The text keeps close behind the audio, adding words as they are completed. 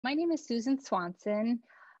My name is Susan Swanson.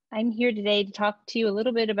 I'm here today to talk to you a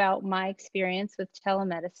little bit about my experience with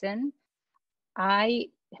telemedicine. I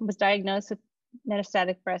was diagnosed with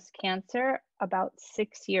metastatic breast cancer about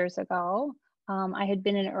 6 years ago. I had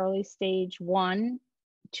been in early stage one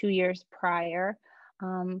 2 years prior.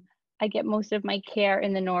 Um, I get most of my care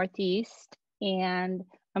in the Northeast, and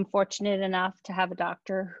I'm fortunate enough to have a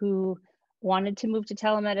doctor who wanted to move to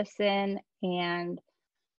telemedicine and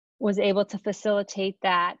was able to facilitate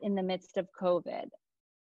that in the midst of COVID.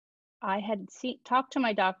 I had talked to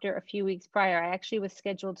my doctor a few weeks prior. I actually was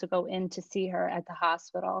scheduled to go in to see her at the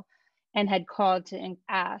hospital and had called to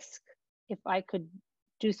ask if I could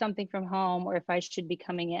do something from home or if I should be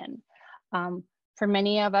coming in. For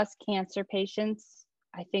many of us cancer patients,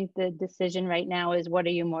 I think the decision right now is, what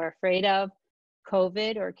are you more afraid of,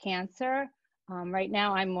 COVID or cancer? Right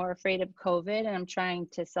now, I'm more afraid of COVID, and I'm trying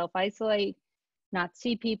to self-isolate, not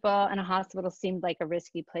see people, and a hospital seemed like a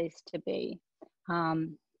risky place to be.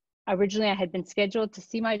 Originally, I had been scheduled to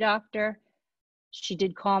see my doctor. She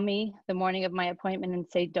did call me the morning of my appointment and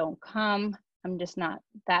say, don't come. I'm just not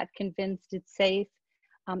that convinced it's safe.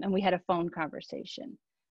 And we had a phone conversation.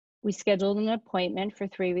 We scheduled an appointment for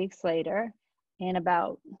 3 weeks later. And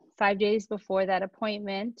about 5 days before that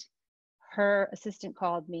appointment, her assistant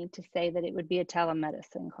called me to say that it would be a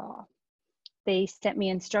telemedicine call. They sent me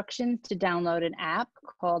instructions to download an app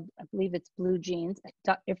called, I believe it's Blue Jeans,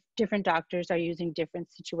 if different doctors are using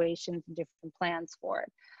different situations and different plans for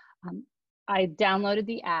it. I downloaded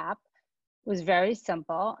the app. It was very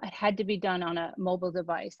simple. It had to be done on a mobile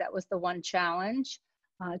device. That was the one challenge.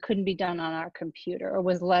 It couldn't be done on our computer, or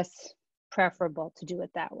was less preferable to do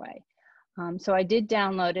it that way. So I did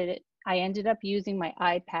download it. I ended up using my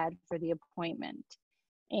iPad for the appointment.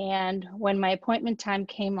 And when my appointment time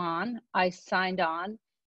came on, I signed on,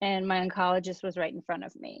 and my oncologist was right in front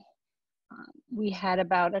of me. We had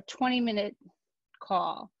about a 20-minute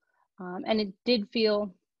call, and it did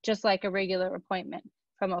feel just like a regular appointment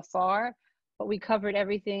from afar, but we covered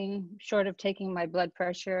everything short of taking my blood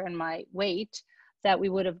pressure and my weight that we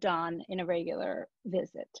would have done in a regular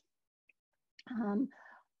visit.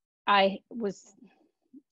 I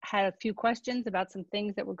had a few questions about some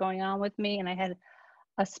things that were going on with me, and I had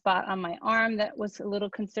a spot on my arm that was a little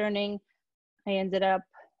concerning. I ended up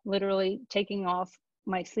literally taking off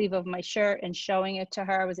my sleeve of my shirt and showing it to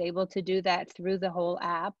her. I was able to do that through the whole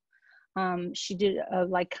app. She did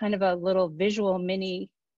kind of a little visual mini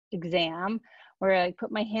exam where I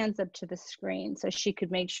put my hands up to the screen so she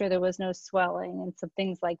could make sure there was no swelling and some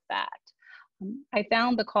things like that. I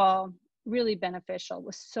found the call really beneficial. It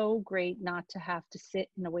was so great not to have to sit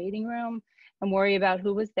in a waiting room and worry about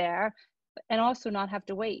who was there, and also not have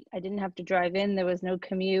to wait. I didn't have to drive in. There was no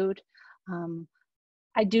commute.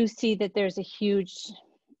 I do see that there's a huge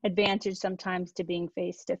advantage sometimes to being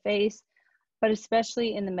face-to-face, but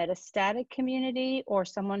especially in the metastatic community or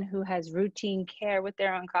someone who has routine care with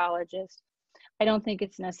their oncologist, I don't think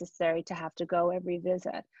it's necessary to have to go every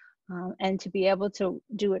visit. And to be able to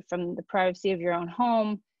do it from the privacy of your own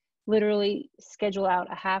home, literally schedule out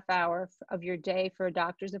a half hour of your day for a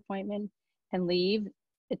doctor's appointment and leave,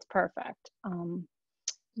 it's perfect.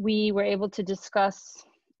 We were able to discuss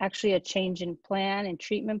actually a change in plan and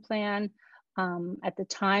treatment plan. At the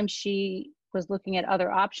time, she was looking at other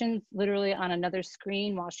options, literally on another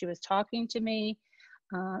screen while she was talking to me.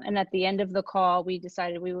 And at the end of the call, we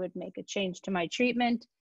decided we would make a change to my treatment,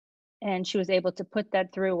 and she was able to put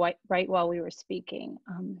that through right while we were speaking.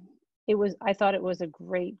 I thought it was a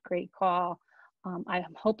great call.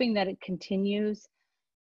 I'm hoping that it continues.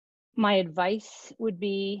 My advice would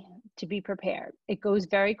be to be prepared. It goes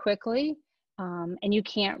very quickly, and you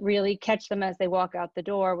can't really catch them as they walk out the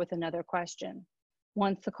door with another question.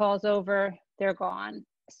 Once the call's over, they're gone.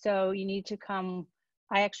 So you need to come.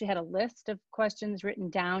 I actually had a list of questions written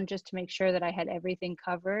down just to make sure that I had everything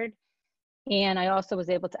covered. And I also was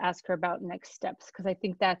able to ask her about next steps, because I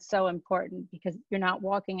think that's so important, because you're not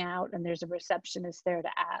walking out and there's a receptionist there to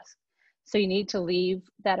ask. So you need to leave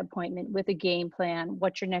that appointment with a game plan,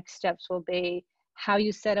 what your next steps will be, how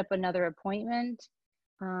you set up another appointment,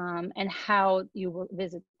 and how you will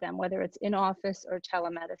visit them, whether it's in office or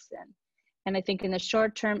telemedicine. And I think in the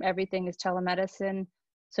short term, everything is telemedicine.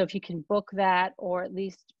 So if you can book that, or at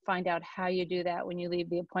least find out how you do that when you leave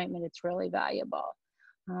the appointment, it's really valuable.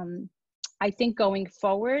 I think going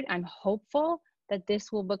forward, I'm hopeful that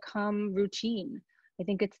this will become routine. I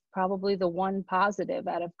think it's probably the one positive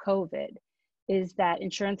out of COVID is that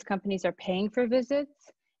insurance companies are paying for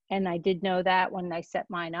visits. And I did know that when I set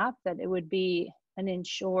mine up, that it would be an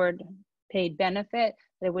insured paid benefit,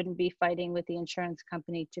 that I wouldn't be fighting with the insurance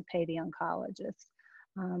company to pay the oncologist.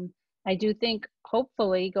 I do think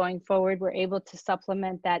hopefully going forward, we're able to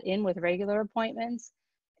supplement that in with regular appointments.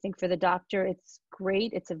 I think for the doctor, it's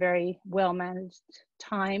great. It's a very well managed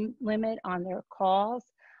time limit on their calls.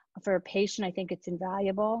 For a patient, I think it's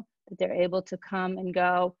invaluable that they're able to come and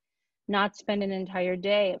go, not spend an entire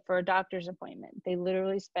day for a doctor's appointment. They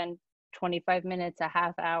literally spend 25 minutes, a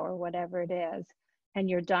half hour, whatever it is, and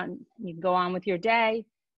you're done. You can go on with your day.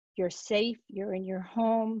 You're safe. You're in your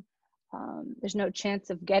home. There's no chance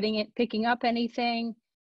of picking up anything.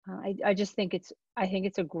 I just think I think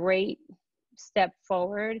it's a great step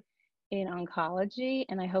forward in oncology,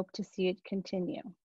 and I hope to see it continue.